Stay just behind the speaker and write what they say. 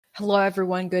Hello,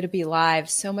 everyone. Good to be live.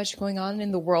 So much going on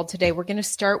in the world today. We're going to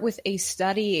start with a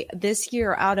study this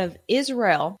year out of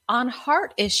Israel on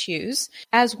heart issues,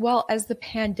 as well as the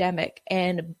pandemic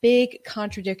and big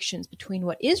contradictions between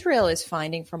what Israel is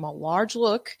finding from a large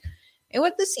look and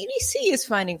what the CDC is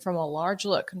finding from a large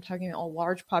look. I'm talking about a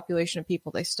large population of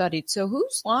people they studied. So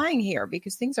who's lying here?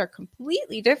 Because things are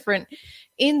completely different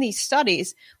in these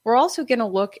studies. We're also going to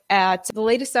look at the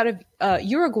latest out of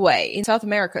Uruguay in South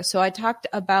America. So I talked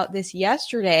about this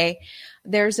yesterday.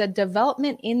 There's a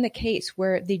development in the case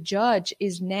where the judge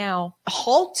is now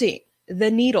halting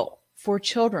the needle for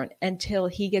children until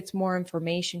he gets more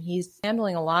information. He's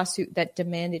handling a lawsuit that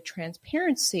demanded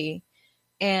transparency,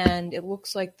 and it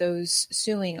looks like those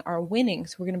suing are winning.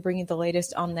 So we're going to bring you the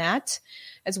latest on that,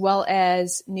 as well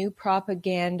as new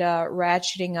propaganda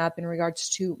ratcheting up in regards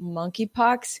to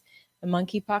monkeypox. The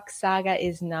monkeypox saga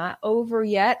is not over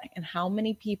yet, and how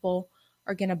many people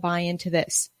are going to buy into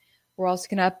this. We're also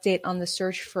going to update on the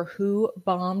search for who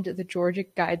bombed the Georgia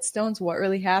Guidestones, what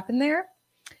really happened there.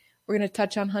 We're going to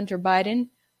touch on Hunter Biden.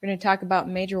 We're going to talk about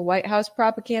major White House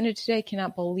propaganda today.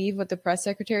 Cannot believe what the press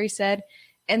secretary said.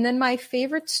 And then my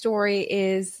favorite story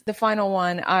is the final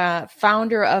one.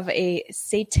 Founder of a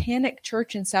satanic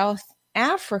church in South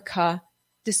Africa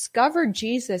discovered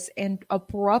Jesus and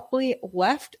abruptly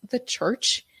left the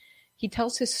church. He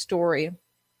tells his story,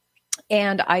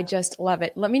 and I just love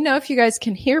it. Let me know if you guys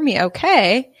can hear me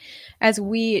okay as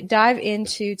we dive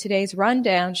into today's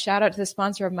rundown. Shout out to the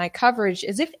sponsor of my coverage.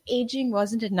 As if aging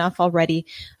wasn't enough already,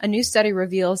 a new study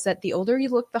reveals that the older you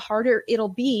look, the harder it'll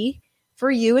be for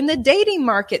you in the dating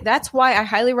market. That's why I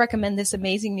highly recommend this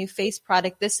amazing new face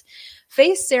product. This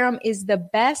face serum is the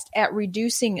best at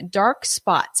reducing dark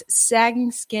spots,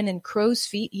 sagging skin, and crow's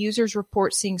feet. Users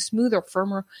report seeing smoother,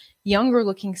 firmer, younger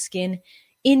looking skin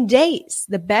in days.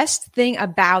 The best thing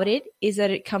about it is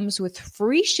that it comes with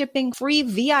free shipping, free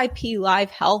VIP live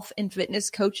health and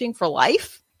fitness coaching for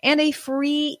life, and a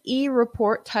free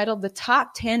e-report titled The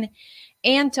Top 10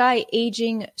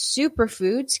 Anti-Aging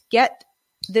Superfoods. Get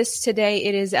this today.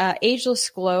 It is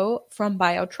Ageless Glow from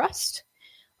BioTrust.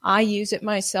 I use it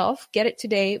myself. Get it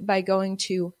today by going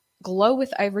to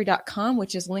glowwithivory.com,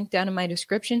 which is linked down in my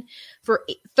description, for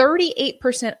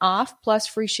 38% off plus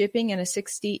free shipping and a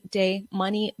 60-day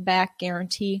money-back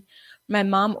guarantee. My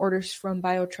mom orders from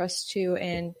BioTrust too,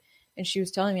 and she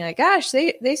was telling me, like, gosh,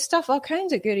 they stuff all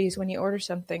kinds of goodies when you order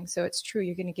something. So it's true.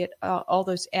 You're going to get all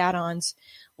those add-ons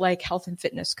like health and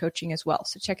fitness coaching as well.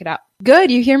 So check it out. Good.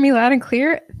 You hear me loud and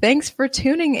clear? Thanks for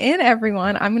tuning in,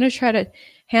 everyone. I'm going to try to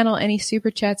handle any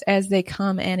super chats as they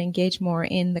come and engage more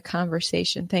in the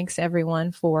conversation. Thanks,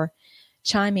 everyone, for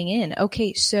chiming in.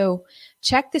 Okay, so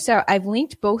check this out. I've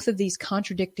linked both of these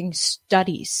contradicting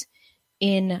studies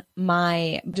in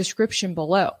my description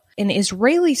below. An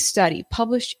Israeli study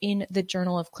published in the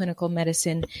Journal of Clinical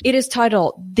Medicine. It is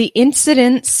titled The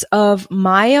Incidence of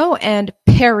Mayo and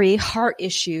Peri Heart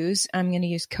Issues. I'm going to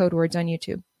use code words on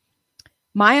YouTube.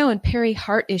 Mayo and Peri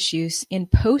Heart Issues in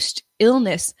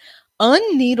Post-Illness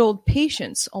Unneedled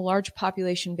Patients, a large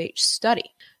population-based study.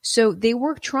 So they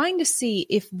were trying to see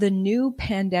if the new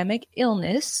pandemic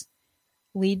illness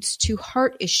leads to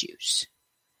heart issues,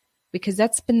 because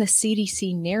that's been the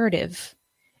CDC narrative,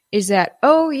 is that,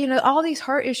 all these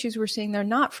heart issues we're seeing, they're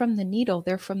not from the needle,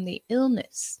 they're from the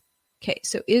illness. Okay,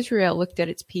 so Israel looked at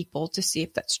its people to see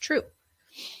if that's true. It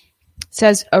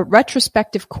says a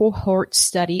retrospective cohort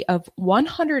study of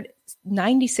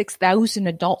 196,000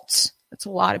 adults. That's a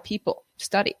lot of people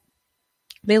studied.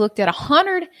 They looked at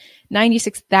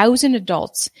 196,000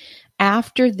 adults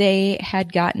after they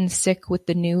had gotten sick with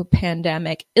the new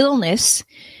pandemic illness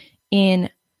in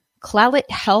Clalit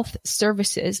Health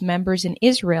Services members in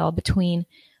Israel between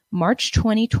March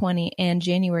 2020 and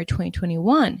January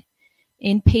 2021.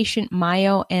 Inpatient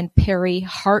Mayo and Peri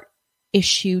heart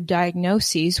issue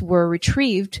diagnoses were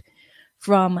retrieved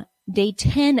from day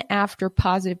 10 after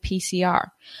positive PCR.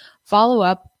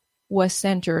 Follow-up was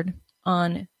centered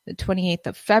on the 28th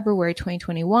of February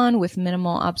 2021 with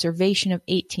minimal observation of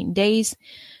 18 days.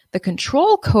 The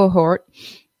control cohort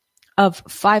of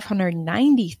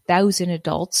 590,000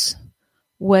 adults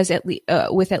was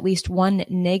with at least one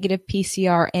negative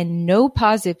PCR and no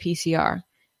positive PCR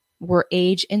were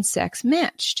age and sex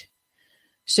matched.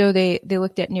 So they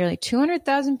looked at nearly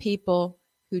 200,000 people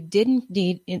who did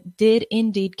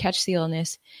indeed catch the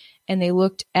illness, and they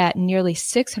looked at nearly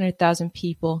 600,000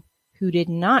 people who did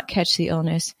not catch the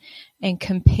illness and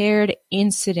compared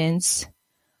incidence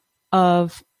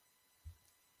of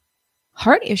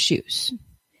heart issues.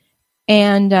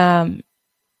 And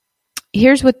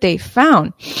here's what they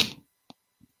found.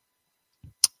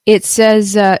 It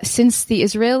says, since the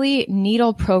Israeli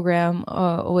needle program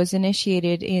was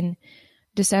initiated in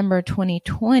December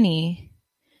 2020,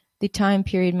 the time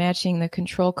period matching the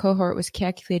control cohort was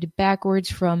calculated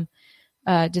backwards from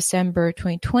December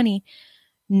 2020.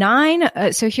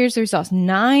 So here's the results.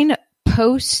 9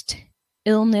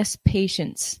 post-illness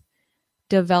patients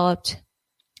developed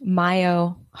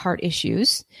myo heart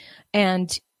issues,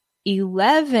 and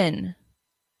 11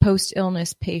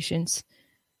 post-illness patients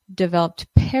developed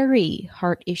peri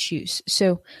heart issues.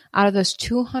 So out of those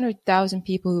 200,000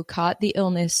 people who caught the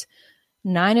illness,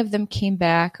 9 of them came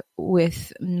back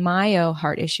with myo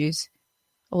heart issues,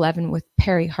 11 with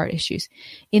peri heart issues.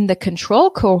 In the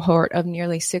control cohort of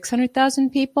nearly 600,000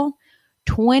 people,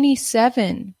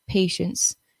 27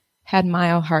 patients had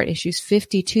myo heart issues,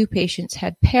 52 patients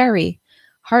had peri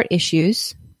heart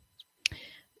issues.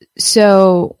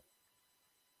 So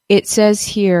it says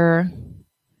here,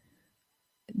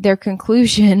 their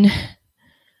conclusion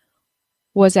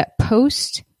was that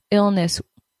post-illness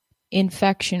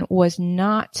infection was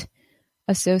not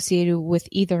associated with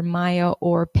either myo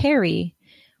or peri.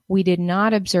 We did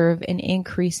not observe an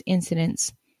increased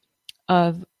incidence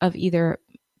of either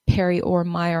peri or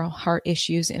myo heart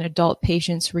issues in adult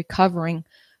patients recovering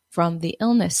from the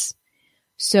illness.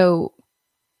 So,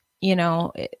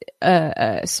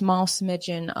 a small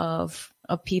smidgen of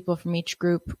people from each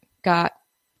group got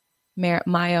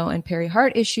myo and peri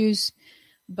heart issues,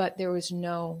 but there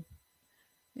wasn't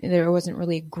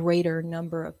really a greater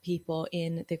number of people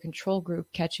in the control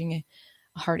group catching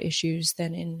heart issues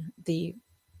than in the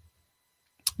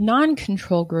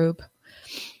non-control group.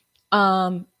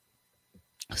 So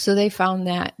they found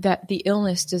that the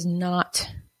illness does not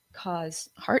cause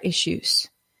heart issues.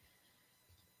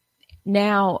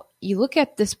 Now, you look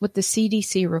at this, what the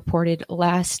CDC reported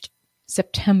last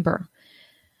September.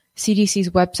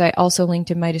 CDC's website, also linked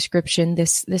in my description,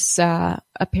 this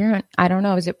apparent, I don't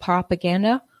know, is it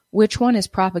propaganda? Which one is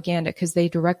propaganda? Because they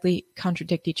directly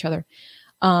contradict each other.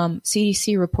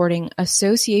 CDC reporting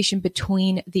association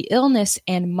between the illness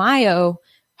and myo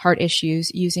heart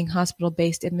issues using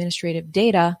hospital-based administrative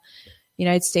data,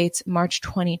 United States, March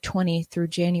 2020 through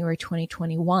January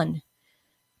 2021.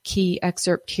 Key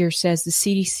excerpt here says the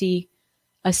CDC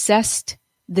assessed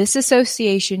this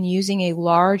association using a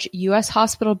large U.S.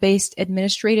 hospital-based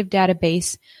administrative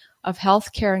database of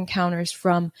healthcare encounters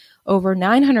from over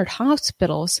 900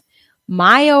 hospitals.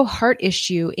 Myo heart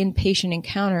issue inpatient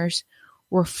encounters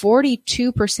were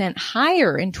 42%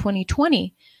 higher in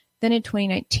 2020 than in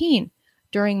 2019.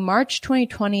 During March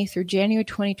 2020 through January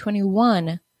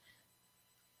 2021,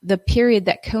 the period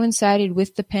that coincided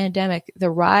with the pandemic,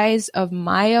 the rise of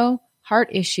myo heart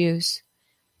issues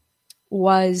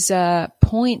was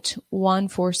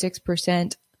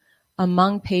 0.146%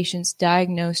 among patients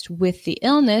diagnosed with the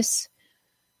illness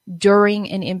during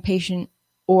an inpatient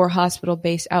or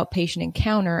hospital-based outpatient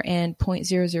encounter, and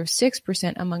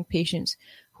 0.006% among patients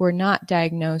who are not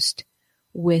diagnosed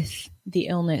with the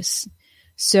illness.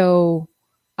 So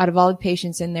out of all the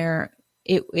patients in there,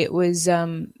 it was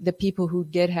the people who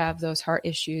did have those heart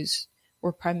issues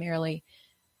were primarily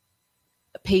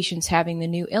patients having the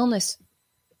new illness,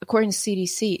 according to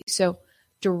CDC. So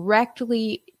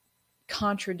directly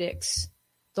contradicts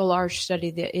the large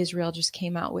study that Israel just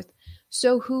came out with.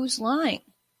 So who's lying?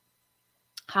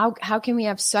 How can we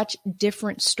have such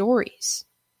different stories?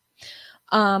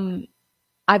 I've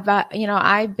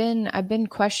been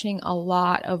questioning a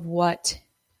lot of what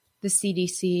the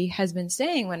CDC has been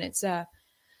saying when it's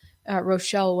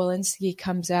Rochelle Walensky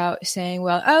comes out saying,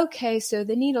 well, okay, so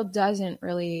the needle doesn't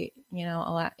really,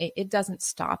 it doesn't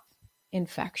stop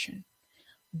infection,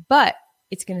 but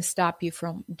it's going to stop you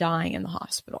from dying in the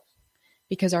hospital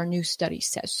because our new study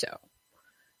says so.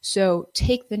 So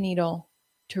take the needle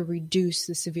to reduce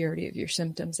the severity of your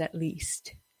symptoms at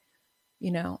least,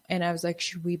 and I was like,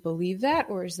 should we believe that?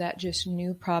 Or is that just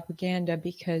new propaganda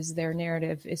because their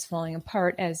narrative is falling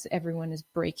apart as everyone is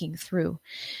breaking through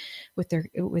with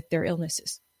their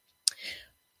illnesses?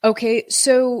 Okay,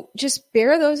 so just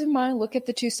bear those in mind. Look at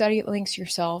the 2 study links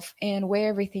yourself and weigh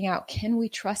everything out. Can we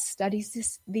trust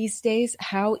studies these days?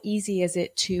 How easy is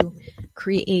it to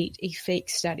create a fake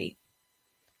study?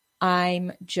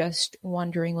 I'm just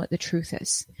wondering what the truth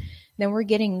is. Then we're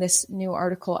getting this new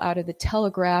article out of the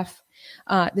Telegraph,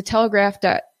 the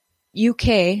Telegraph.uk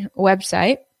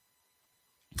website.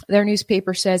 Their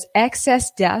newspaper says excess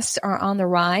deaths are on the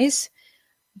rise,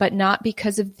 but not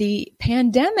because of the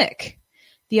pandemic.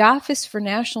 The Office for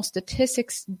National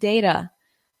Statistics data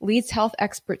leads health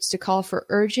experts to call for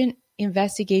urgent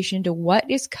investigation into what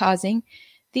is causing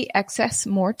the excess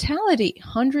mortality.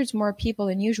 Hundreds more people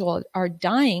than usual are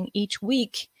dying each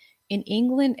week in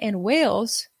England and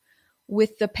Wales,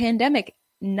 with the pandemic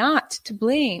not to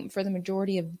blame for the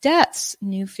majority of deaths,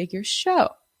 new figures show.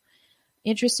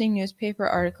 Interesting newspaper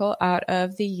article out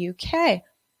of the UK.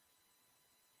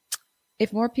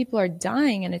 If more people are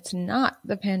dying and it's not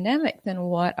the pandemic, then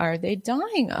what are they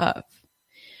dying of?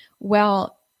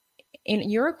 Well, in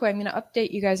Uruguay, I'm going to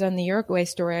update you guys on the Uruguay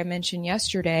story I mentioned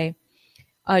yesterday.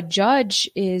 A judge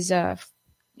is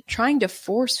trying to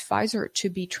force Pfizer to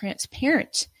be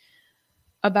transparent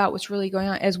about what's really going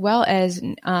on, as well as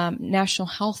national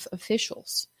health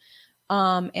officials.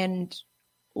 And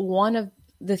one of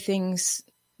the things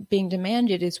being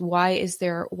demanded is why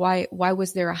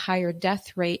was there a higher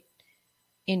death rate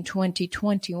in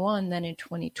 2021 than in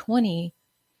 2020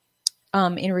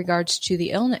 in regards to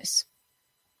the illness?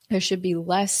 There should be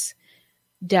less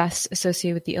deaths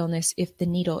associated with the illness if the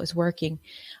needle is working.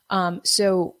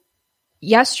 So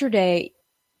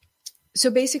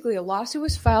basically a lawsuit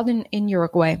was filed in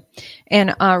Uruguay.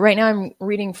 And right now I'm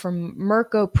reading from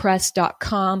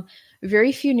mercopress.com.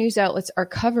 Very few news outlets are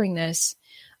covering this,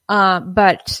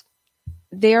 but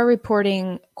they are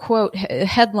reporting, quote,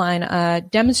 headline,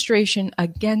 demonstration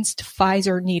against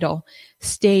Pfizer needle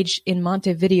staged in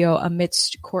Montevideo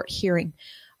amidst court hearing.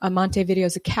 Montevideo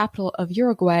is the capital of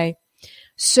Uruguay.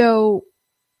 So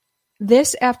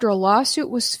this after a lawsuit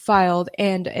was filed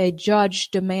and a judge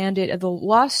demanded, the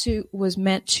lawsuit was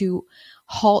meant to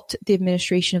halt the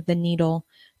administration of the needle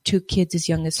to kids as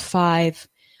young as 5,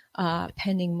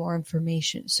 pending more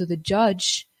information. So the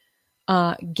judge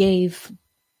gave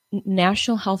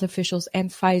national health officials and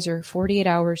Pfizer 48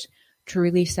 hours to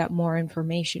release that more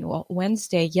information. Well,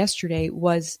 yesterday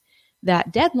was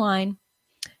that deadline.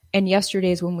 And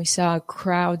yesterday is when we saw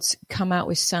crowds come out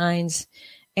with signs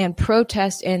and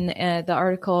protest. And the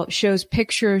article shows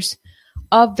pictures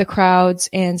of the crowds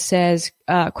and says,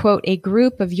 quote, a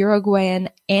group of Uruguayan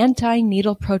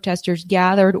anti-needle protesters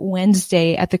gathered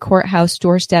Wednesday at the courthouse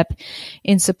doorstep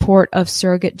in support of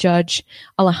surrogate judge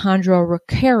Alejandro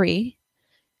Roqueri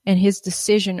and his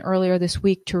decision earlier this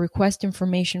week to request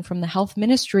information from the health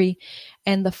ministry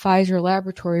and the Pfizer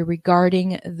laboratory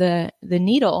regarding the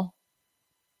needle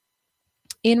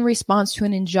in response to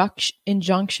an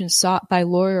injunction sought by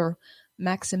lawyer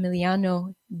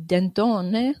Maximiliano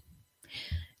Dentone.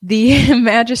 The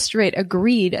magistrate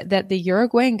agreed that the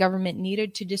Uruguayan government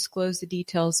needed to disclose the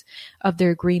details of their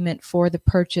agreement for the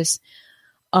purchase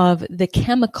of the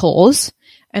chemicals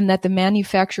and that the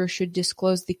manufacturer should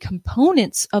disclose the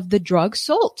components of the drug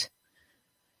sold.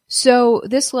 So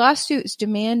this lawsuit is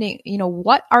demanding,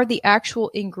 what are the actual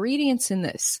ingredients in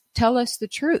this? Tell us the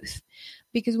truth.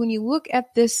 Because when you look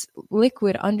at this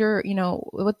liquid under,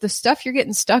 with the stuff you're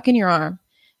getting stuck in your arm,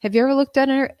 have you ever looked at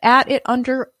it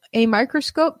under a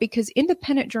microscope? Because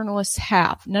independent journalists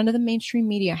have. None of the mainstream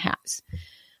media has.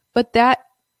 But that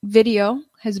video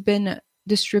has been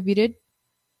distributed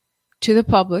to the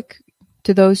public,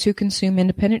 to those who consume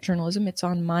independent journalism. It's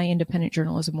on my independent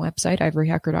journalism website,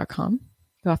 ivoryhacker.com.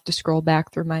 You'll have to scroll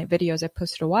back through my videos I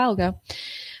posted a while ago.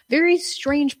 Very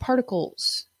strange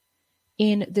particles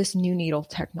in this new needle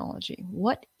technology.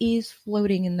 What is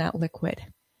floating in that liquid?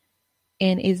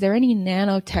 And is there any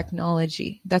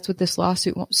nanotechnology? That's what this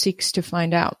lawsuit seeks to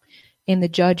find out. And the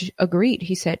judge agreed.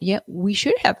 He said, yeah, we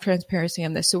should have transparency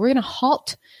on this. So we're going to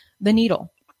halt the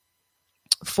needle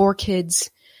for kids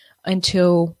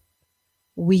until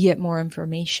we get more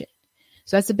information.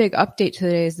 So that's a big update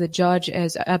today, is the judge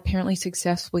is apparently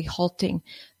successfully halting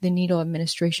the needle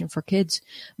administration for kids.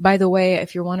 By the way,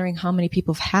 if you're wondering how many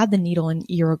people have had the needle in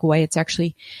Uruguay, it's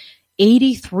actually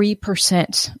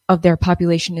 83% of their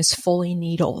population is fully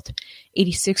needled.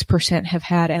 86% have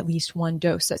had at least one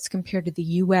dose. That's compared to the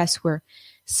U.S., where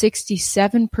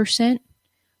 67%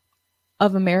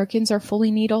 of Americans are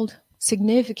fully needled,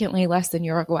 significantly less than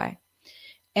Uruguay.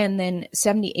 And then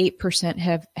 78%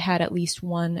 have had at least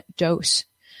one dose.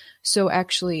 So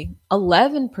actually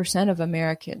 11% of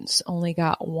Americans only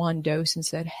got one dose and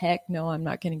said, heck no, I'm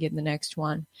not going to get the next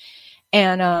one.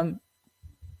 And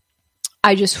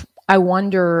I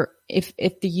wonder if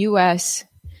the U.S.,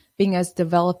 being as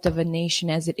developed of a nation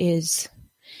as it is,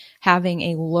 having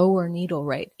a lower needle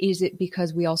rate, is it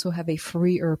because we also have a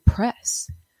freer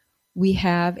press? We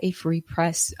have a free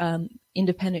press.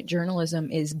 Independent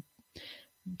journalism is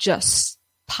just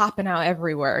popping out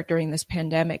everywhere during this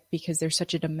pandemic because there's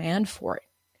such a demand for it.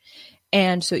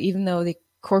 And so even though the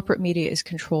corporate media is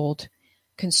controlled,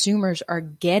 consumers are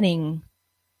getting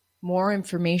more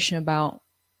information about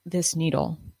this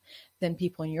needle than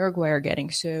people in Uruguay are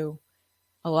getting. So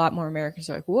a lot more Americans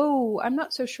are like, whoa, I'm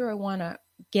not so sure I want to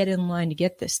get in line to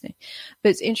get this thing. But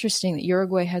it's interesting that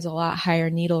Uruguay has a lot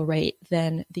higher needle rate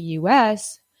than the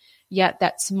U.S., Yet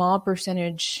that small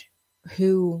percentage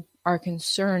who are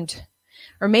concerned,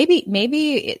 or maybe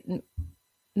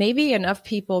enough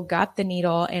people got the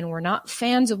needle and were not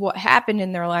fans of what happened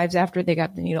in their lives after they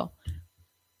got the needle,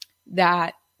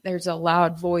 that there's a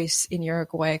loud voice in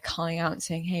Uruguay calling out and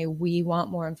saying, hey, we want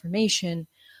more information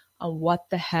on what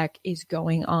the heck is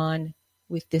going on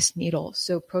with this needle.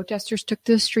 So protesters took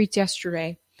to the streets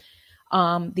yesterday.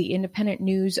 The independent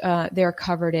news there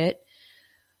covered it.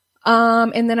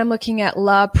 And then I'm looking at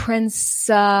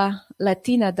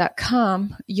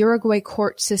laprensa.latina.com. Uruguay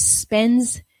court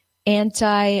suspends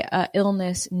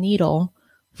anti-illness needle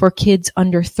for kids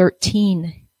under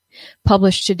 13.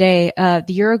 Published today,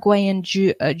 the Uruguayan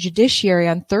judiciary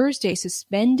on Thursday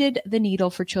suspended the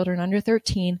needle for children under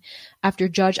 13 after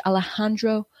Judge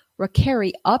Alejandro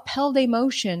Requeri upheld a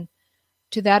motion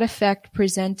to that effect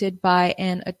presented by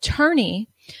an attorney.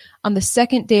 On the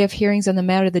second day of hearings on the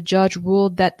matter, the judge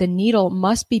ruled that the needle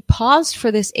must be paused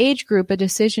for this age group, a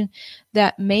decision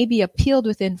that may be appealed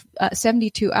within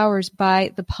 72 hours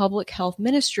by the Public Health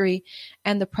Ministry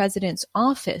and the President's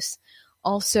office.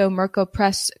 Also, Merco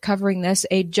Press covering this,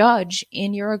 a judge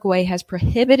in Uruguay has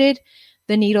prohibited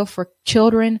the needle for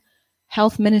children.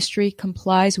 Health Ministry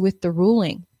complies with the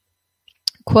ruling.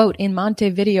 Quote, in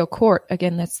Montevideo Court,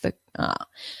 again, that's the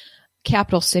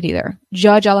capital city there,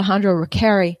 Judge Alejandro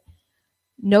Requeri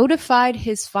notified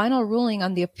his final ruling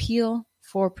on the appeal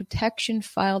for protection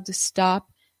filed to stop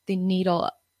the needle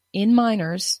in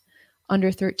minors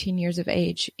under 13 years of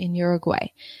age in Uruguay.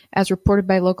 As reported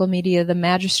by local media, the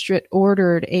magistrate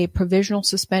ordered a provisional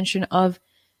suspension of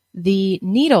the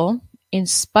needle in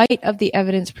spite of the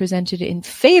evidence presented in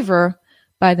favor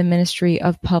by the Ministry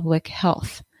of Public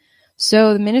Health.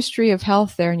 So the Ministry of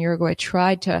Health there in Uruguay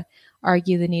tried to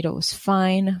argue the needle was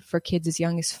fine for kids as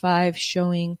young as 5,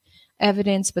 showing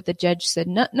evidence, but the judge said,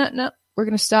 no, we're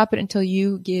going to stop it until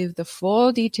you give the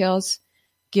full details,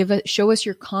 show us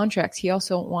your contracts. He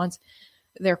also wants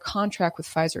their contract with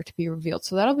Pfizer to be revealed.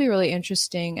 So that'll be really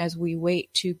interesting as we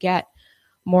wait to get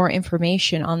more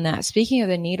information on that. Speaking of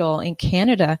the needle, in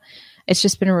Canada, it's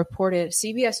just been reported,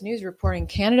 CBS News reporting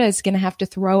Canada is going to have to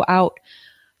throw out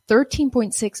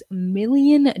 13.6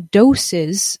 million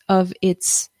doses of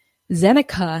its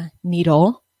Zeneca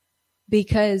needle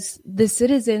because the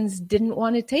citizens didn't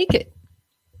want to take it.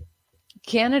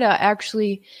 Canada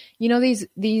actually,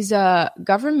 these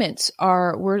governments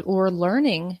we're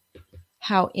learning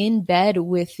how in bed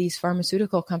with these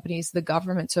pharmaceutical companies the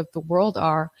governments of the world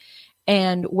are,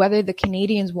 and whether the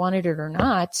Canadians wanted it or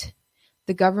not,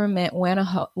 the government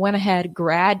went ahead,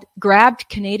 grabbed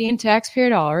Canadian taxpayer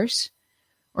dollars,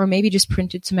 or maybe just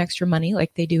printed some extra money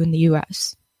like they do in the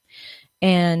U.S.,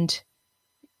 and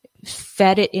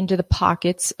fed it into the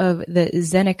pockets of the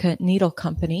Zeneca Needle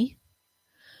Company.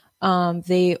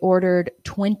 They ordered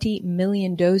 20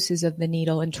 million doses of the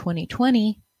needle in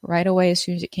 2020, right away as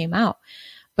soon as it came out.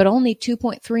 But only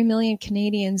 2.3 million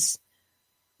Canadians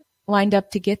lined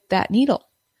up to get that needle.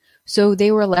 So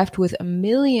they were left with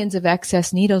millions of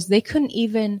excess needles. They couldn't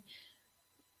even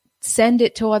send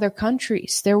it to other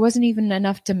countries. There wasn't even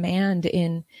enough demand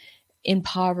in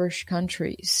impoverished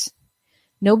countries.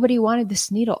 Nobody wanted this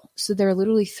needle. So they're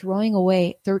literally throwing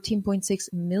away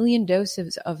 13.6 million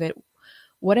doses of it.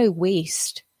 What a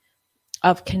waste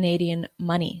of Canadian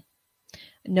money.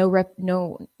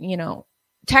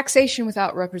 Taxation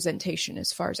without representation,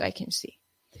 as far as I can see.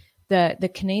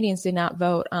 The Canadians did not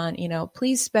vote on,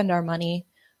 please spend our money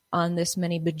on this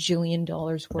many bajillion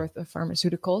dollars worth of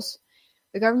pharmaceuticals.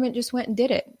 The government just went and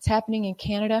did it. It's happening in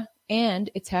Canada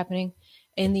and it's happening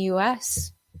in the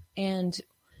U.S. And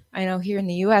I know here in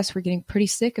the U.S. we're getting pretty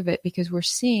sick of it because we're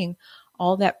seeing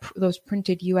all those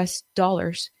printed U.S.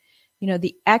 dollars,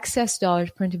 the excess dollars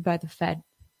printed by the Fed.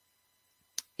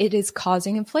 It is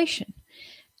causing inflation.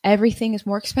 Everything is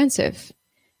more expensive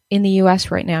in the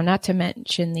U.S. right now, not to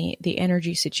mention the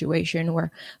energy situation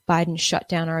where Biden shut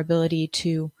down our ability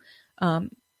to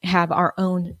have our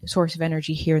own source of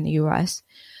energy here in the U.S.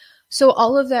 So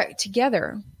all of that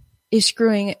together is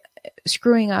screwing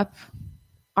up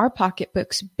our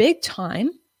pocketbooks big time.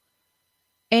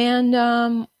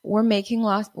 And we're making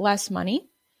less money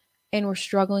and we're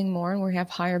struggling more and we have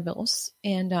higher bills.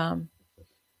 And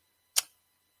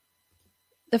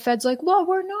the Fed's like, well,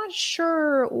 we're not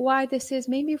sure why this is.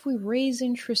 Maybe if we raise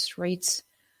interest rates,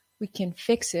 we can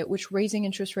fix it, which raising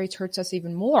interest rates hurts us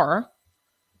even more.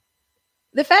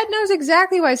 The Fed knows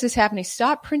exactly why this is happening.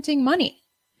 Stop printing money.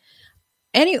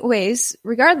 Anyways,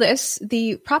 regardless,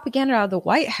 the propaganda out of the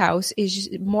White House is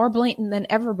more blatant than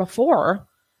ever before.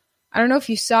 I don't know if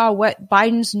you saw what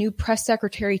Biden's new press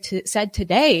secretary said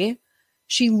today.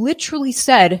 She literally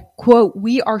said, quote,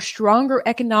 "We are stronger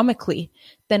economically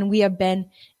than we have been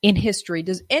in history."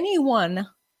 Does anyone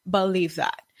believe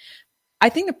that? I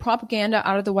think the propaganda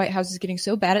out of the White House is getting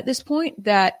so bad at this point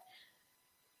that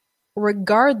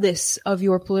regardless of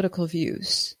your political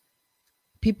views,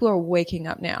 people are waking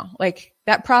up now. Like,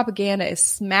 that propaganda is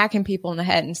smacking people in the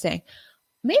head and saying,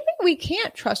 maybe we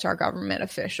can't trust our government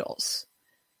officials.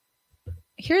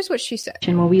 Here's what she said.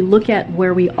 When we look at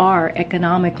where we are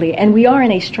economically, and we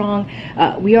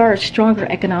are stronger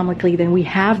economically than we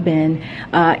have been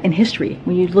in history.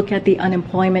 When you look at the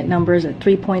unemployment numbers at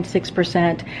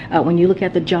 3.6%, when you look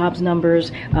at the jobs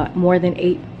numbers, more than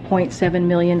 8.7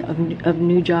 million of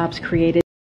new jobs created.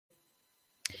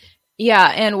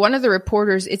 Yeah, and one of the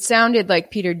reporters, it sounded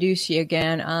like Peter Doocy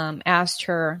again, asked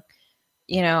her,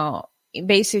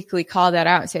 basically called that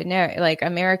out and said, no, like,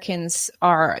 Americans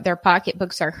their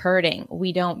pocketbooks are hurting.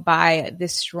 We don't buy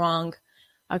this strong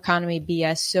economy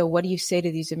BS. So what do you say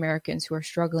to these Americans who are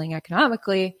struggling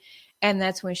economically? And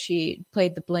that's when she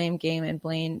played the blame game and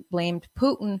blamed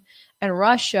Putin and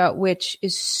Russia, which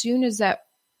as soon as that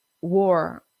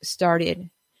war started,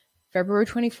 February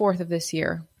 24th of this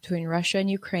year, between Russia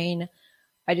and Ukraine,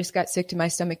 I just got sick to my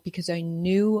stomach because I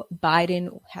knew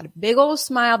Biden had a big old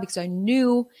smile, because I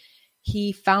knew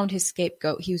he found his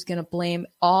scapegoat. He was going to blame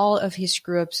all of his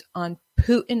screw-ups on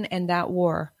Putin and that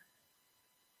war.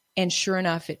 And sure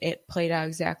enough, it played out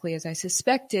exactly as I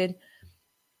suspected.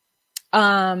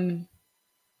 The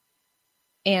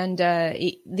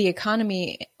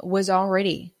economy was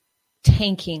already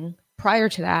tanking prior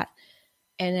to that.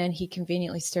 And then he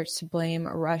conveniently starts to blame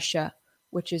Russia,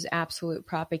 which is absolute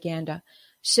propaganda.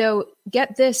 So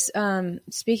get this,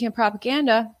 speaking of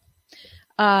propaganda,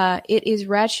 it is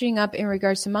ratcheting up in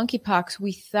regards to monkeypox.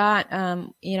 We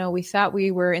thought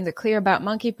we were in the clear about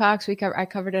monkeypox. I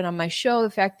covered it on my show, the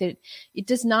fact that it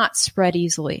does not spread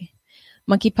easily.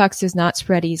 Monkeypox does not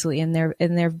spread easily, and there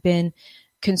have been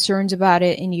concerns about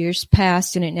it in years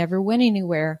past, and it never went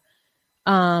anywhere.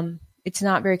 It's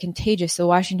not very contagious. The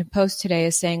Washington Post today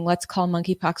is saying, let's call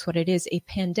monkeypox what it is, a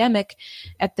pandemic.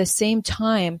 At the same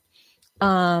time,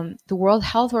 the World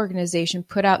Health Organization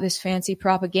put out this fancy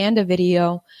propaganda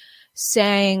video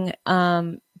saying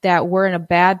that we're in a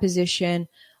bad position.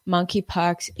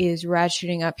 Monkeypox is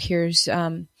ratcheting up. Here's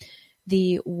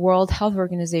the World Health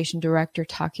Organization director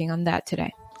talking on that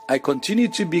today. I continue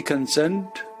to be concerned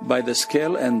by the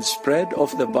scale and spread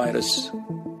of the virus.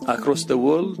 Across the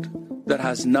world, there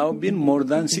has now been more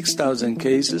than 6,000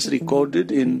 cases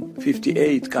recorded in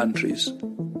 58 countries.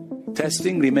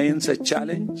 Testing remains a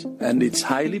challenge, and it's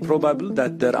highly probable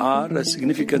that there are a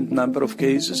significant number of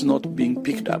cases not being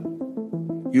picked up.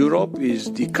 Europe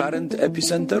is the current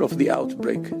epicenter of the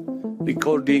outbreak,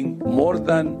 recording more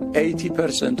than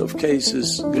 80% of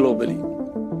cases globally.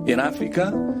 In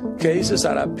Africa, cases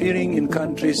are appearing in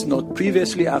countries not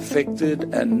previously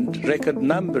affected, and record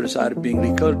numbers are being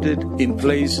recorded in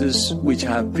places which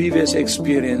have previous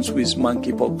experience with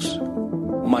monkeypox.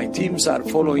 My teams are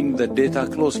following the data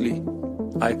closely.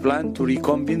 I plan to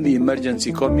reconvene the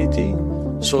emergency committee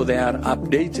so they are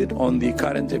updated on the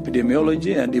current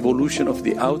epidemiology and evolution of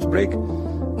the outbreak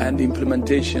and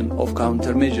implementation of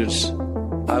countermeasures.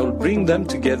 I will bring them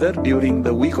together during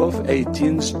the week of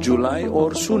 18th July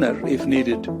or sooner if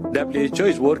needed. WHO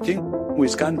is working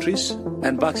with countries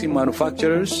and vaccine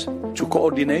manufacturers to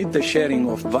coordinate the sharing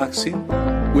of vaccine,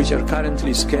 which are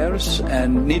currently scarce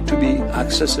and need to be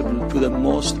accessible to the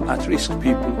most at-risk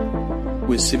people,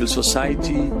 with civil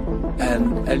society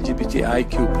and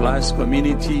LGBTIQ+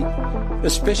 community,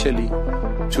 especially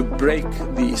to break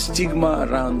the stigma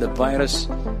around the virus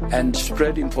and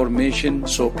spread information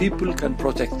so people can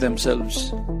protect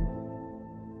themselves.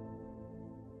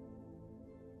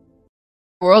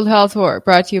 World Health Org,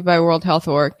 brought to you by World Health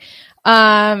Org.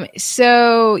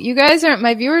 So you guys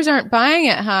my viewers aren't buying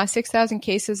it, huh? 6,000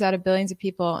 cases out of billions of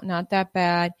people, not that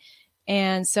bad.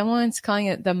 And someone's calling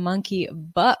it the monkey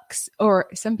bucks, or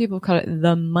some people call it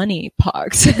the money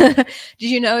pox. Did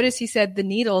you notice he said the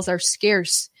needles are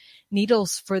scarce?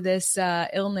 Needles for this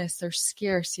illness are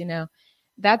scarce,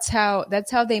 That's how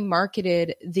they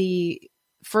marketed the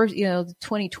first, the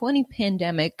 2020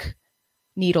 pandemic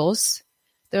needles.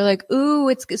 They're like, ooh,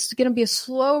 it's going to be a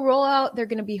slow rollout. They're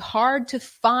going to be hard to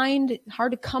find,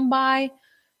 hard to come by.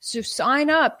 So sign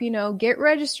up, get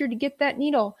registered to get that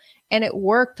needle. And it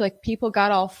worked. Like, people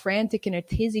got all frantic in a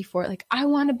tizzy for it. Like, I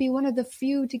want to be one of the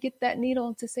few to get that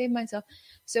needle to save myself.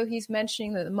 So he's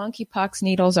mentioning that the monkeypox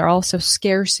needles are also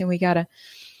scarce, and we got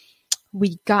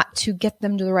to get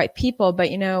them to the right people.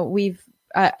 But, we've,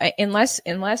 unless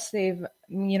they've,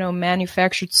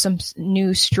 manufactured some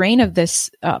new strain of this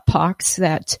pox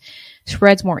that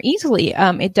spreads more easily.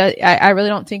 It does. I really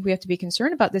don't think we have to be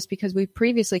concerned about this because we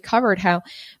previously covered how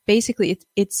basically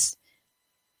it's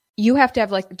you have to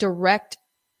have like direct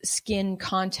skin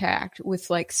contact with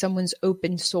like someone's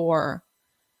open sore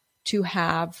to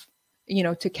have,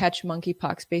 to catch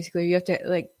monkeypox. Basically, you have to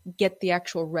like get the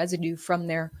actual residue from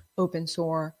their open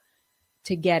sore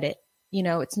to get it.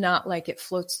 It's not like it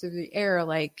floats through the air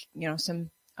like, some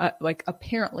like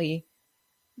apparently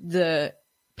the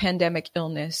pandemic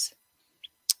illness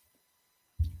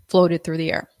floated through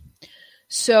the air.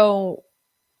 So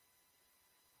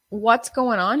what's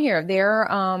going on here?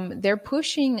 They're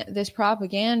pushing this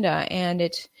propaganda, and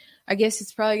I guess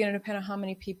it's probably going to depend on how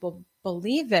many people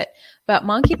believe it. But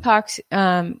monkeypox,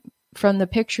 from the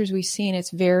pictures we've seen,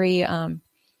 it's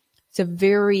a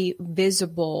very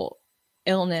visible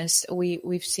illness.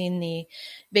 We've seen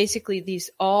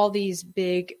all these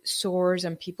big sores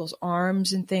on people's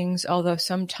arms and things. Although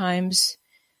sometimes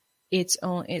it's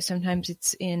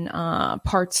in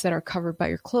parts that are covered by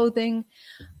your clothing.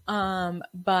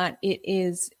 But it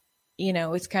is,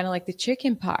 it's kind of like the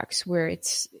chicken pox where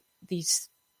it's these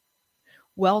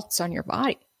welts on your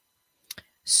body.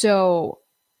 So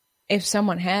if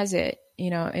someone has it,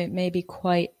 it may be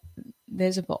quite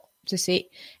visible to see.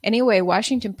 Anyway,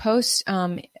 Washington Post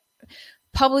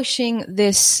publishing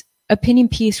this opinion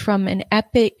piece from an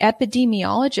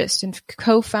epidemiologist and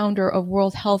co-founder of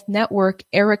World Health Network,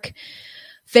 Eric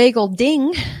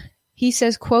Fagel-Ding. He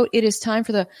says, quote, "It is time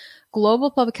for the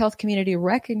global public health community to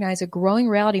recognize a growing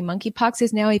reality. Monkeypox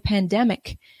is now a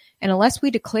pandemic. And unless we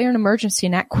declare an emergency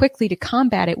and act quickly to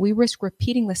combat it, we risk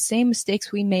repeating the same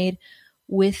mistakes we made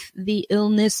with the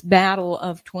illness battle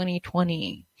of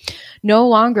 2020. No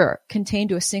longer contained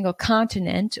to a single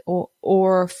continent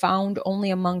or found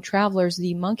only among travelers,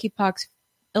 the monkeypox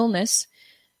illness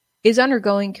is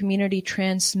undergoing community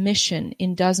transmission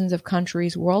in dozens of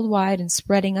countries worldwide and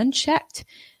spreading unchecked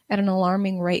at an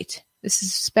alarming rate. This is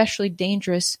especially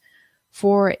dangerous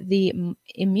for the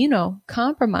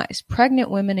immunocompromised, pregnant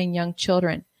women and young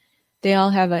children. They all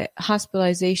have a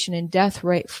hospitalization and death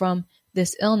rate from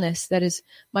this illness that is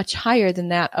much higher than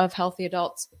that of healthy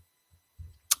adults."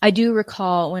 I do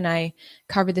recall when I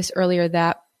covered this earlier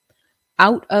that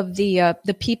out of the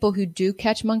people who do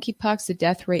catch monkeypox, the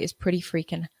death rate is pretty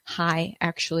freaking high,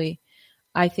 actually.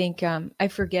 I think, I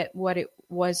forget what it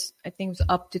was. I think it was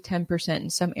up to 10% in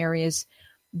some areas,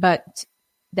 but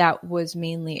that was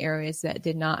mainly areas that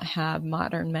did not have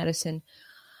modern medicine,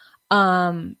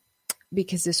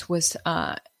 because this was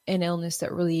an illness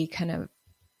that really kind of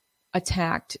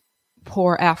attacked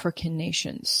poor African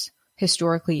nations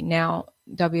historically. Now,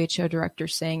 WHO director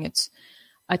saying it's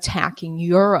attacking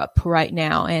Europe right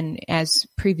now. And as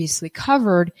previously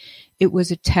covered, it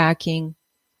was attacking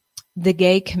the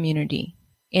gay community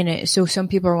in it. So some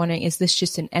people are wondering, is this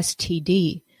just an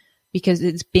STD? Because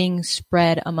it's being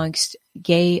spread amongst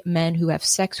gay men who have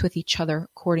sex with each other,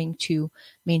 according to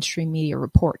mainstream media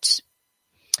reports.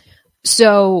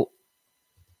 So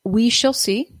we shall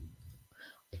see.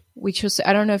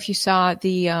 I don't know if you saw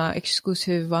the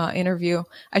exclusive interview.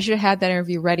 I should have had that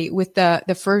interview ready with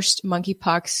the first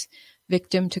monkeypox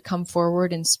victim to come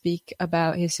forward and speak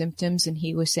about his symptoms. And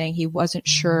he was saying he wasn't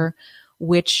sure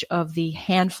which of the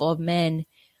handful of men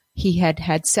he had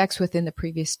had sex with in the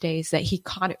previous days that he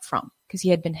caught it from, because he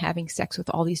had been having sex with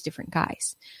all these different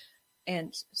guys.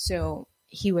 And so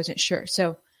he wasn't sure.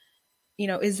 So,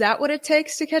 is that what it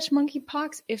takes to catch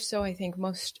monkeypox? If so, I think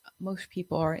most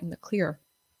people are in the clear.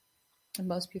 And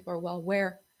most people are well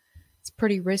aware it's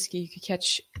pretty risky. You could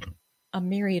catch a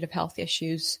myriad of health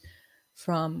issues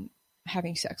from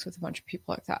having sex with a bunch of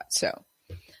people like that. So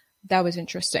that was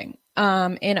interesting.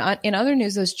 In other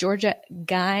news, those Georgia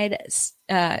Guidestones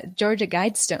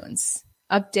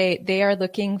update. They are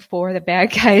looking for the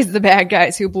bad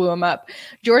guys who blew them up.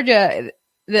 Georgia.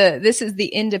 This is the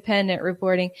Independent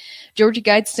reporting. Georgia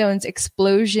Guidestones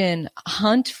explosion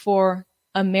hunt for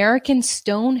American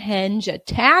Stonehenge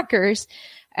attackers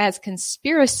as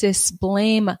conspiracists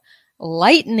blame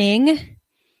lightning.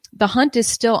 The hunt is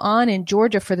still on in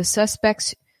Georgia for the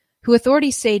suspects who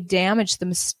authorities say damaged the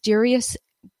mysterious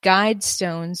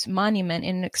Guidestones monument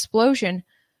in an explosion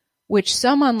which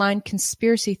some online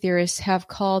conspiracy theorists have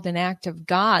called an act of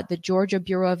God. The Georgia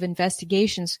Bureau of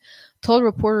Investigations told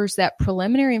reporters that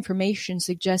preliminary information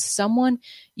suggests someone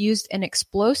used an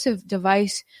explosive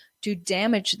device to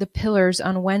damage the pillars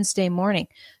on Wednesday morning.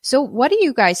 So what do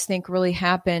you guys think really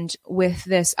happened with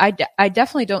this? I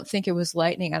definitely don't think it was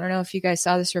lightning. I don't know if you guys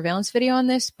saw the surveillance video on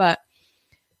this, but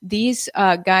these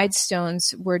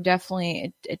Guidestones were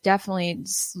definitely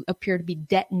appear to be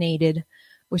detonated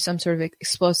with some sort of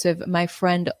explosive. My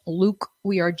friend Luke,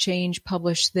 We Are Change,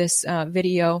 published this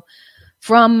video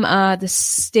from the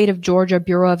state of Georgia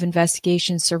Bureau of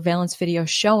Investigation surveillance video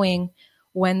showing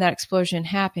when that explosion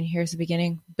happened. Here's the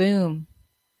beginning. Boom.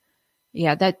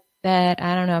 Yeah, that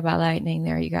I don't know about lightning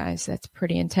there, you guys. That's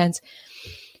pretty intense.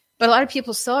 But a lot of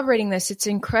people celebrating this. It's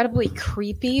incredibly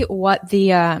creepy what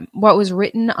was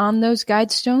written on those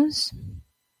guide stones.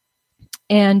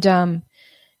 And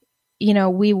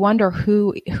we wonder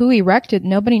who erected.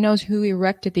 Nobody knows who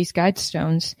erected these guide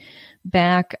stones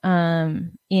back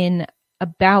in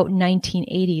about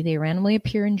 1980. They randomly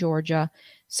appear in Georgia.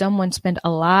 Someone spent a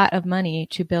lot of money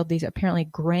to build these apparently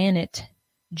granite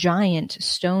giant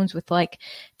stones with like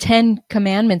 10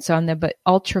 commandments on them, but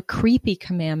ultra creepy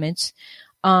commandments.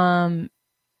 And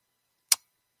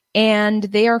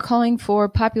they are calling for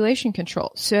population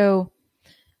control. So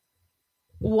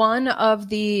one of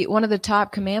the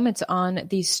top commandments on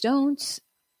these stones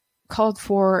called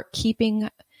for keeping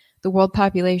the world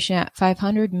population at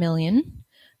 500 million.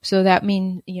 So that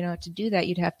means, to do that,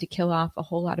 you'd have to kill off a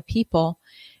whole lot of people.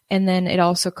 And then it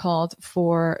also called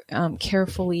for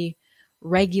carefully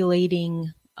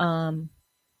regulating, who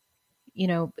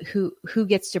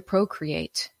gets to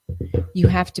procreate. You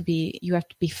have to be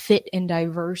fit and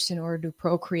diverse in order to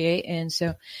procreate. And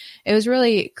so it was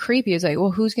really creepy. It's like, well,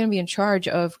 who's going to be in charge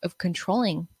of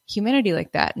controlling humanity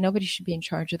like that? Nobody should be in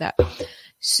charge of that.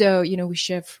 So, we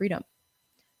should have freedom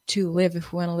to live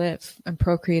if we want to live and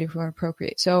procreate if we want to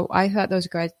procreate. So I thought those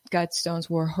guide stones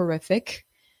were horrific.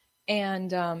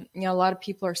 And, a lot of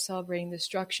people are celebrating the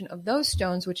destruction of those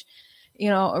stones, which,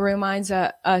 reminds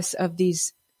us of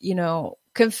these,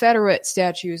 Confederate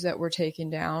statues that were taken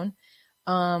down.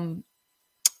 A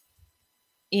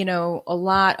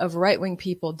lot of right-wing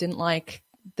people didn't like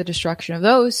the destruction of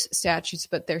those statues,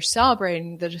 but they're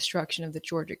celebrating the destruction of the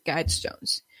Georgia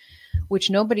Guidestones, which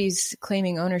nobody's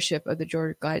claiming ownership of the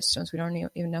Georgia Guidestones. We don't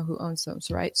even know who owns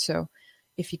those, right? So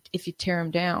if you tear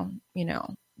them down,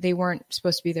 they weren't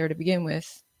supposed to be there to begin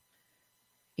with,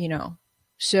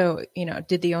 So,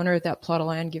 did the owner of that plot of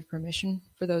land give permission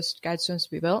for those Guidestones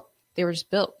to be built? They were just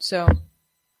built. So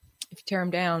if you tear them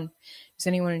down, is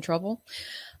anyone in trouble?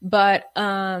 But,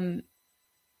 I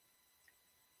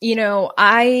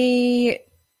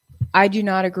do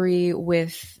not agree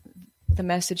with the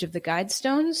message of the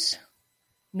Guidestones,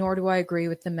 nor do I agree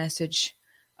with the message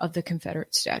of the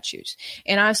Confederate statues.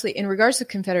 And honestly, in regards to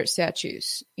Confederate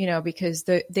statues, because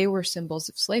they were symbols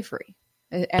of slavery.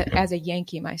 As a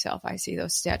Yankee myself, I see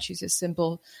those statues as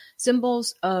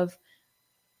symbols of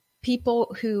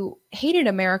people who hated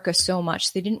America so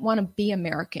much. They didn't want to be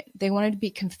American. They wanted to be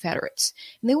Confederates.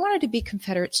 And they wanted to be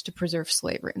Confederates to preserve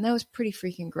slavery. And that was pretty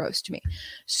freaking gross to me.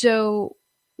 So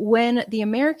when the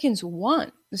Americans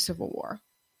won the Civil War,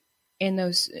 and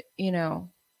those,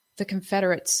 the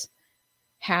Confederates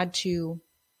had to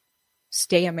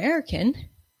stay American,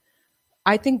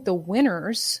 I think the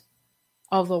winners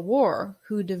of the war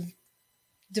who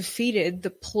defeated the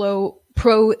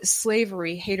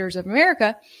pro-slavery haters of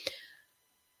America,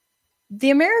 the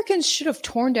Americans should have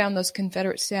torn down those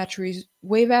Confederate statues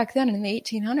way back then in the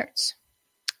 1800s.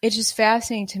 It's just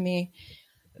fascinating to me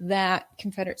that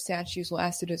Confederate statues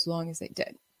lasted as long as they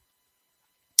did.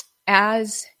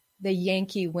 As the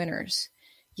Yankee winners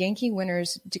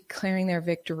declaring their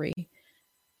victory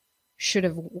should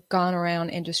have gone around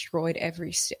and destroyed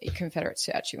every Confederate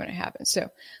statue when it happened.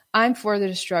 So I'm for the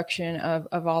destruction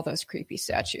of all those creepy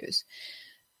statues.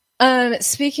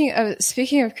 Speaking of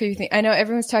creepy things, I know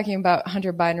everyone's talking about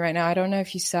Hunter Biden right now. I don't know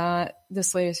if you saw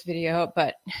this latest video,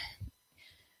 but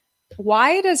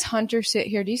why does Hunter sit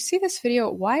here? Do you see this video?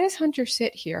 Why does Hunter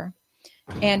sit here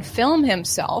and film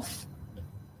himself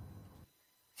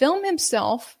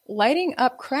lighting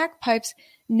up crack pipes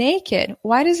naked?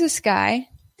 Why does this guy...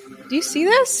 Do you see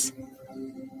this?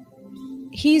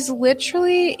 He's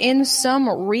literally in some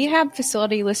rehab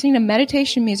facility listening to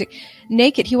meditation music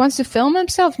naked. He wants to film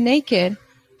himself naked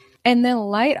and then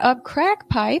light up crack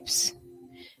pipes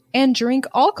and drink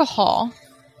alcohol.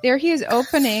 There he is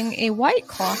opening a White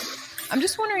Claw. I'm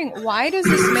just wondering, why does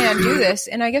this man do this?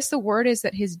 And I guess the word is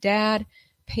that his dad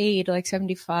paid like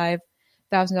 $75,000.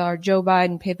 Joe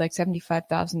Biden paid like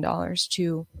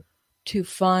 $75,000 to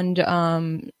fund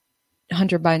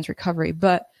Hunter Biden's recovery.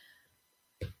 But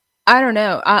I don't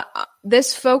know.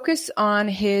 This focus on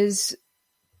his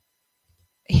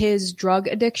drug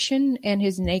addiction and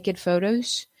his naked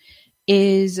photos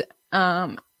is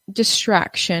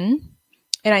distraction.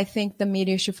 And I think the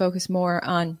media should focus more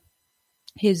on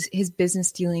his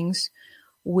business dealings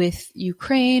with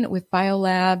Ukraine, with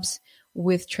biolabs,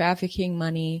 with trafficking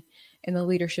money, and the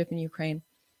leadership in Ukraine.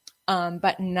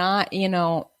 but not,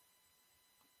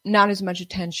 not as much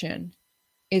attention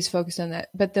is focused on that.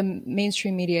 But the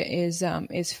mainstream media is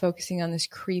focusing on this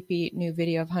creepy new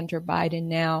video of Hunter Biden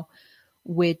now,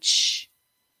 which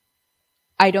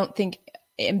I don't think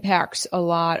impacts a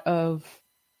lot of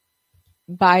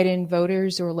Biden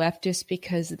voters or leftists,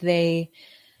 because they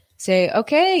say,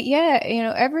 okay, yeah,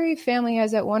 every family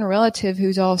has that one relative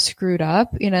who's all screwed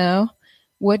up,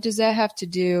 what does that have to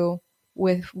do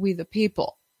with we the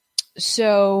people?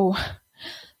 So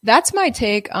that's my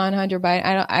take on Hunter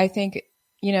Biden. I think,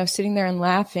 sitting there and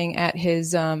laughing at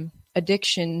his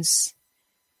addictions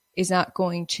is not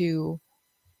going to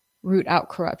root out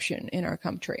corruption in our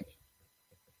country.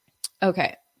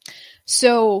 Okay.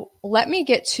 So let me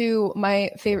get to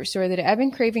my favorite story today. I've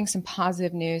been craving some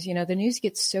positive news. The news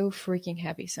gets so freaking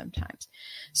heavy sometimes.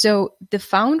 So the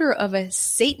founder of a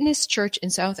Satanist church in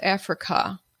South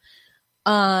Africa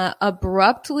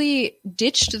abruptly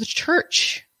ditched the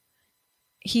church.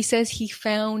 He says he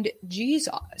found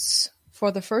Jesus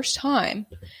for the first time.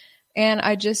 And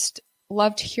I just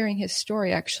loved hearing his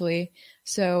story, actually.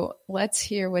 So let's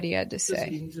hear what he had to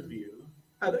say.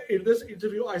 And in this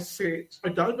interview, I said, I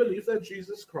don't believe that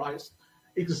Jesus Christ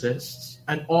exists.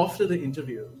 And after the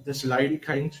interview, this lady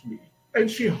came to me and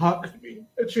she hugged me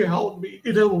and she held me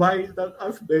in a way that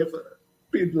I've never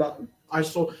been loved. I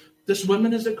saw this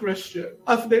woman is a Christian.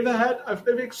 I've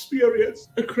never experienced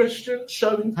a Christian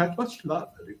showing that much love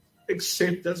and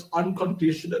acceptance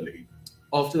unconditionally.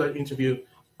 After that interview,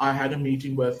 I had a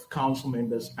meeting with council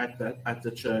members at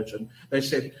the church, and they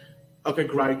said, okay,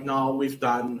 great, now we've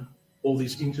done all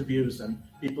these interviews and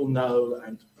people know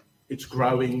and it's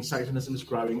growing, Satanism is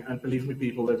growing, and believe me,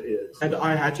 people, it is. And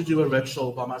I had to do a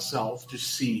ritual by myself to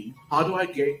see, how do I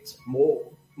get more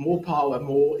power,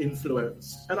 more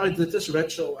influence? And I did this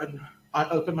ritual and I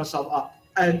opened myself up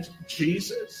and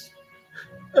Jesus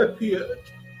appeared.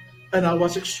 And I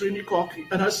was extremely cocky.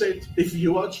 And I said, if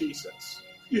you are Jesus,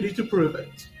 you need to prove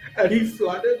it. And he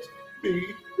flooded me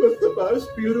with the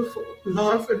most beautiful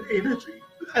love and energy.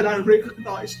 And I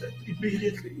recognized it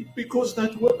immediately because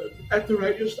that woman at the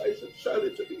radio station showed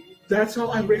it to me. That's how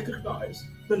I recognized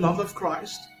the love of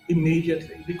Christ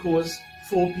immediately, because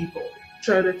 4 people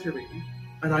showed it to me.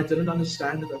 And I didn't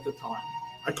understand it at the time.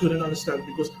 I couldn't understand it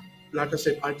because, like I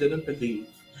said, I didn't believe.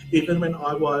 Even when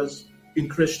I was in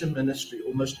Christian ministry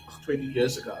almost 20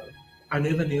 years ago, I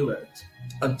never knew it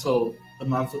until a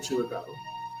month or 2 ago.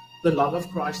 The love of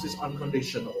Christ is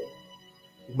unconditional.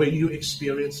 When you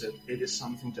experience it, it is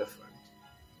something different.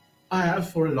 I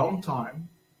have for a long time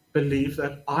believed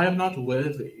that I am not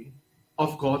worthy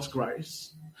of God's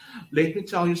grace. Let me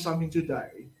tell you something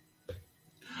today.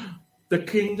 The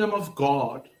kingdom of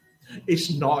God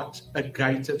is not a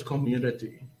gated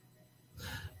community.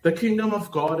 The kingdom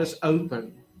of God is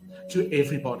open to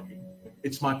everybody.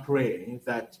 It's my prayer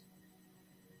that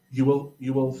you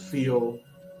will feel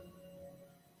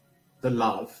the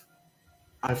love.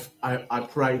 I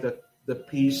pray that the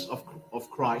peace of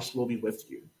Christ will be with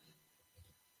you.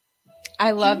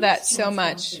 I love that so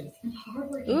much.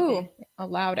 Ooh, a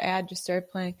loud ad just started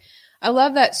playing. I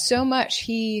love that so much.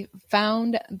 He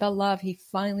found the love. He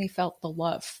finally felt the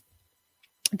love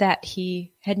that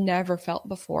he had never felt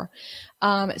before.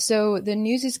 So the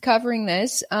news is covering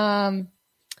this.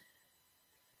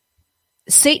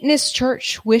 Satanist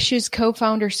church wishes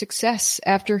co-founder success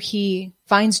after he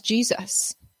finds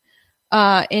Jesus.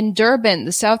 In Durban,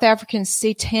 the South African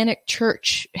Satanic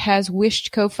Church has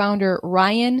wished co-founder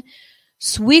Ryan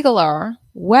Swiegelaar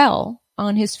well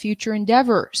on his future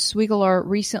endeavors. Swiegelaar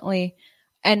recently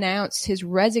announced his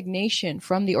resignation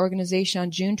from the organization on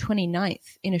June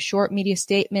 29th. In a short media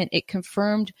statement, it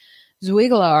confirmed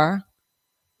Swiegelaar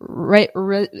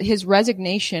his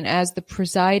resignation as the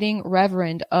presiding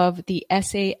reverend of the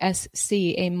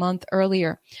SASC a month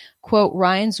earlier. Quote,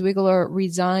 Ryan Swiegelaar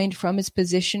resigned from his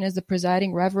position as the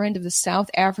presiding reverend of the South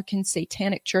African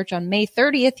Satanic Church on May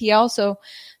 30th. He also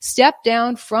stepped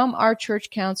down from our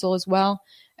church council as well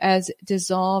as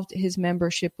dissolved his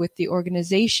membership with the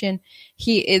organization.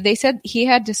 They said he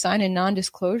had to sign a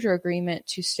non-disclosure agreement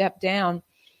to step down.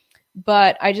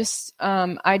 But I just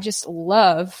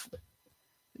love,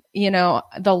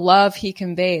 the love he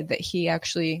conveyed, that he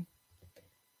actually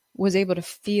was able to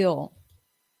feel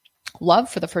love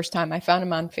for the first time. I found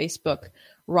him on Facebook,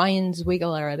 Ryan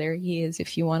Swiegelaar. There he is.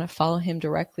 If you want to follow him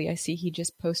directly, I see he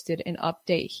just posted an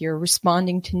update here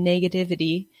responding to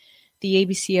negativity. The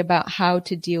ABC about how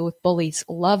to deal with bullies.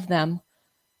 Love them.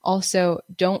 Also,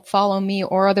 don't follow me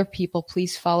or other people.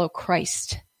 Please follow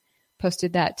Christ.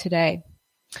 Posted that today.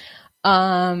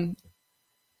 I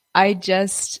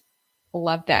just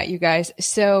love that, you guys.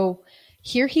 So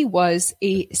Here he was,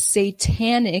 a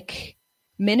satanic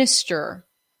minister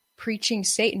preaching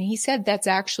Satan. He said that's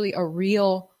actually a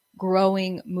real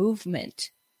growing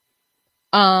movement.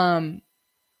 And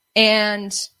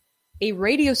a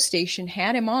radio station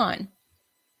had him on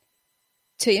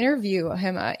to interview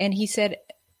him. And he said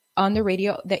on the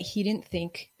radio that he didn't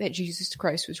think that Jesus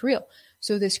Christ was real.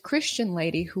 So this Christian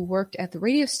lady who worked at the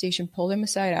radio station pulled him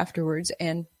aside afterwards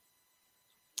and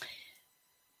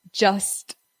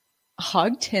just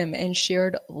hugged him and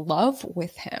shared love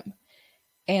with him.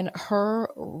 And her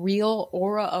real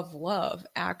aura of love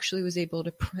actually was able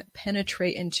to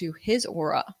penetrate into his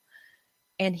aura.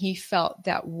 And he felt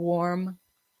that warm,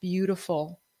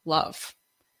 beautiful love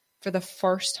for the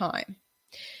first time.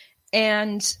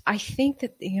 And I think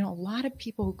that, a lot of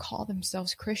people who call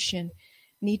themselves Christian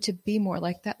need to be more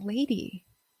like that lady.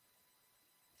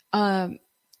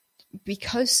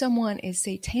 Because someone is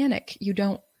satanic, you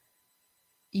don't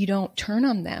turn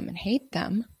on them and hate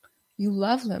them. You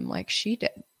love them like she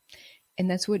did. And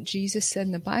that's what Jesus said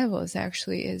in the Bible is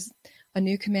a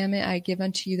new commandment I give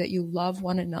unto you, that you love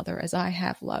one another as I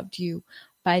have loved you.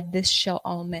 By this shall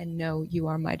all men know you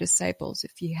are my disciples,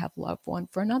 if ye have love one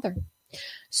for another.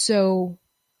 So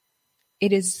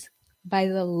it is by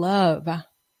the love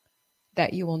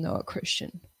that you will know a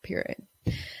Christian, period.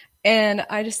 And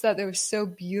I just thought that was so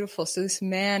beautiful. So this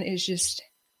man is just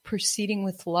proceeding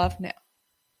with love now.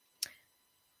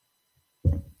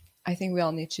 I think we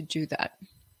all need to do that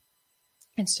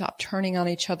and stop turning on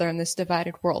each other in this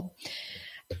divided world.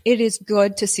 It is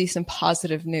good to see some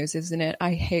positive news, isn't it?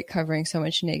 I hate covering so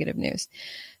much negative news.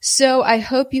 So I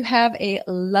hope you have a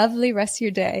lovely rest of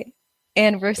your day.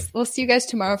 And we'll see you guys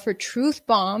tomorrow for Truth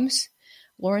Bombs.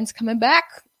 Lauren's coming back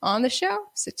on the show,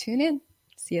 so tune in.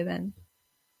 See you then.